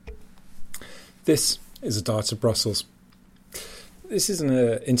This is a Diet of Brussels. This is an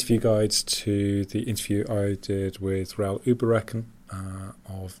interview guide to the interview I did with Raoul Ueberecken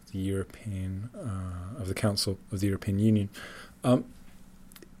of the Council of the European Union.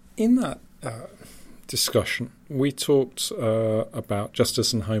 In that discussion, we talked about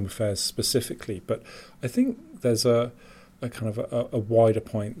justice and home affairs specifically, but I think there's a kind of a wider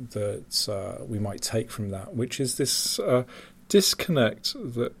point that we might take from that, which is this disconnect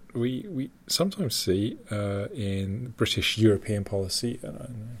that we sometimes see in British European policy, and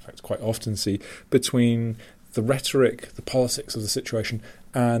in fact quite often see, between the rhetoric, the politics of the situation,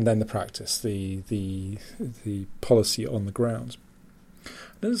 and then the practice, the policy on the ground.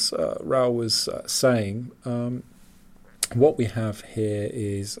 As Raoul was saying, what we have here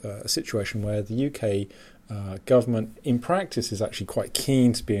is a situation where the UK government, in practice, is actually quite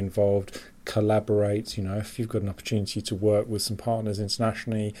keen to be involved, collaborate. If you've got an opportunity to work with some partners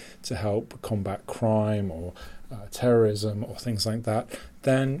internationally to help combat crime or terrorism or things like that,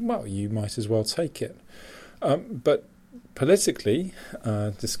 then, well, you might as well take it. But politically,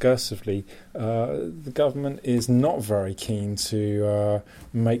 discursively, the government is not very keen to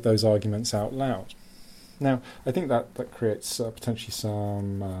make those arguments out loud. Now, I think that creates potentially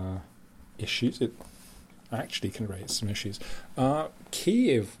some issues. It actually can raise some issues.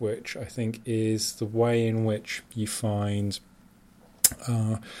 Key of which, I think, is the way in which you find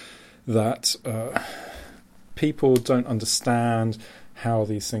that people don't understand how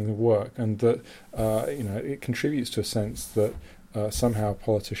these things work, and that it contributes to a sense that somehow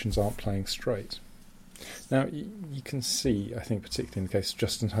politicians aren't playing straight. Now, you can see, I think, particularly in the case of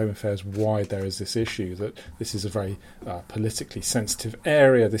Justice and Home Affairs, why there is this issue, that this is a very politically sensitive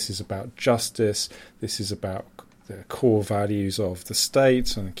area. This is about justice. This is about the core values of the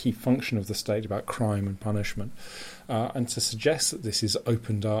state and the key function of the state, about crime and punishment. And to suggest that this is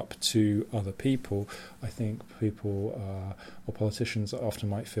opened up to other people, I think people or politicians often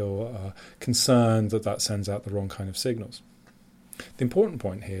might feel concerned that that sends out the wrong kind of signals. The important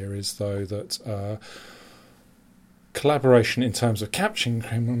point here is, though, that collaboration in terms of capturing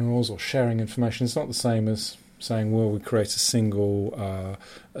criminals or sharing information is not the same as saying, well, we create a single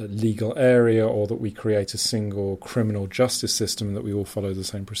legal area, or that we create a single criminal justice system and that we all follow the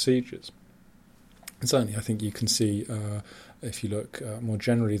same procedures. And certainly, I think you can see, if you look more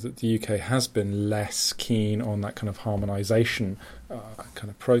generally, that the UK has been less keen on that kind of harmonisation kind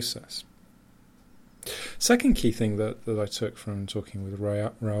of process. Second key thing that I took from talking with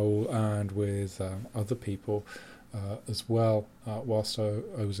Raoul and with other people as well whilst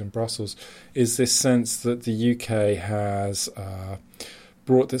I was in Brussels is this sense that the UK has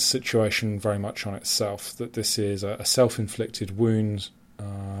brought this situation very much on itself, that this is a self-inflicted wound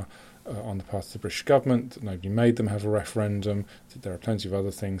on the part of the British government, that nobody made them have a referendum, that there are plenty of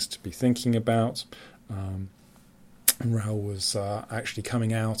other things to be thinking about. Raoul was actually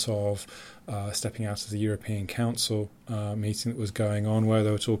coming out of stepping out of the European Council meeting that was going on, where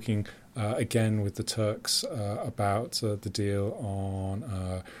they were talking again with the Turks about the deal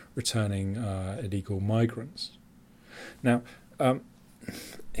on returning illegal migrants. Now,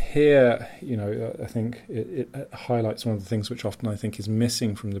 here, I think it highlights one of the things which often I think is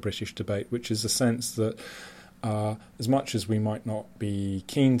missing from the British debate, which is the sense that as much as we might not be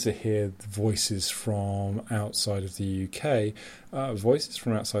keen to hear the voices from outside of the UK, voices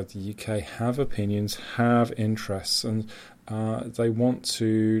from outside the UK have opinions, have interests, and they want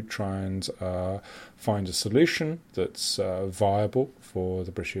to try and find a solution that's viable for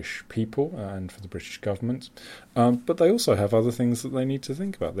the British people and for the British government. But they also have other things that they need to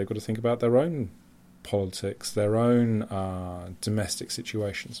think about. They've got to think about their own politics, their own domestic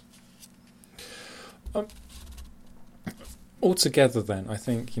situations. Altogether, then, I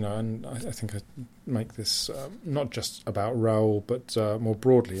think, and I think I make this not just about Raoul, but more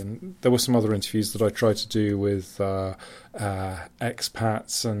broadly. And there were some other interviews that I tried to do with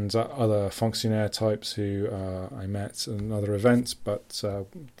expats and other fonctionnaire types who I met at other events, but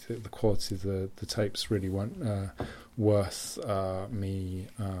the quality of the tapes really weren't worth me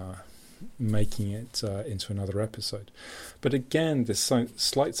making it into another episode. But again, this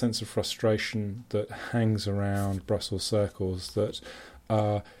slight sense of frustration that hangs around Brussels circles, that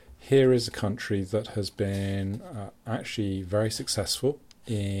here is a country that has been actually very successful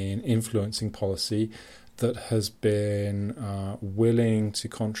in influencing policy, that has been willing to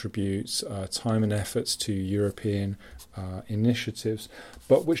contribute time and efforts to European initiatives,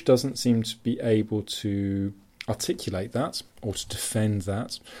 but which doesn't seem to be able to articulate that or to defend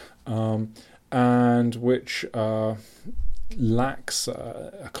that, and which lacks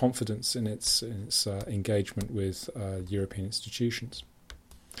a confidence in its engagement with European institutions.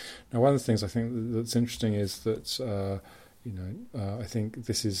 Now, one of the things I think that's interesting is that I think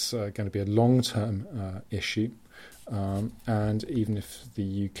this is going to be a long-term issue, and even if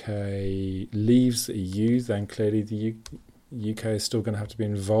the UK leaves the EU, then clearly the UK is still going to have to be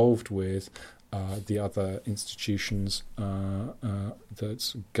involved with the other institutions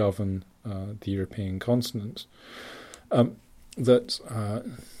that govern the European continent. That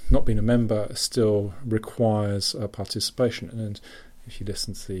not being a member still requires participation. And if you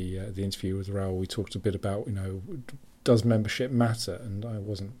listen to the interview with Raoul, we talked a bit about, does membership matter? And I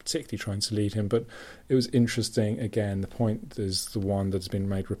wasn't particularly trying to lead him, but it was interesting. Again, the point is the one that's been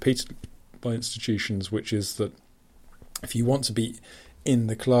made repeatedly by institutions, which is that if you want to be in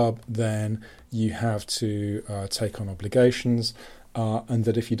the club, then you have to take on obligations, and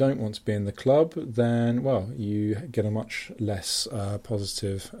that if you don't want to be in the club, then, well, you get a much less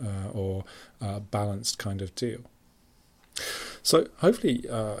positive or balanced kind of deal. So hopefully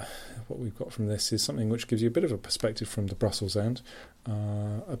what we've got from this is something which gives you a bit of a perspective from the Brussels end,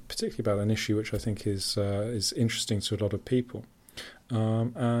 particularly about an issue which I think is interesting to a lot of people.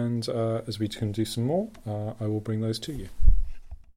 And as we can do some more, I will bring those to you.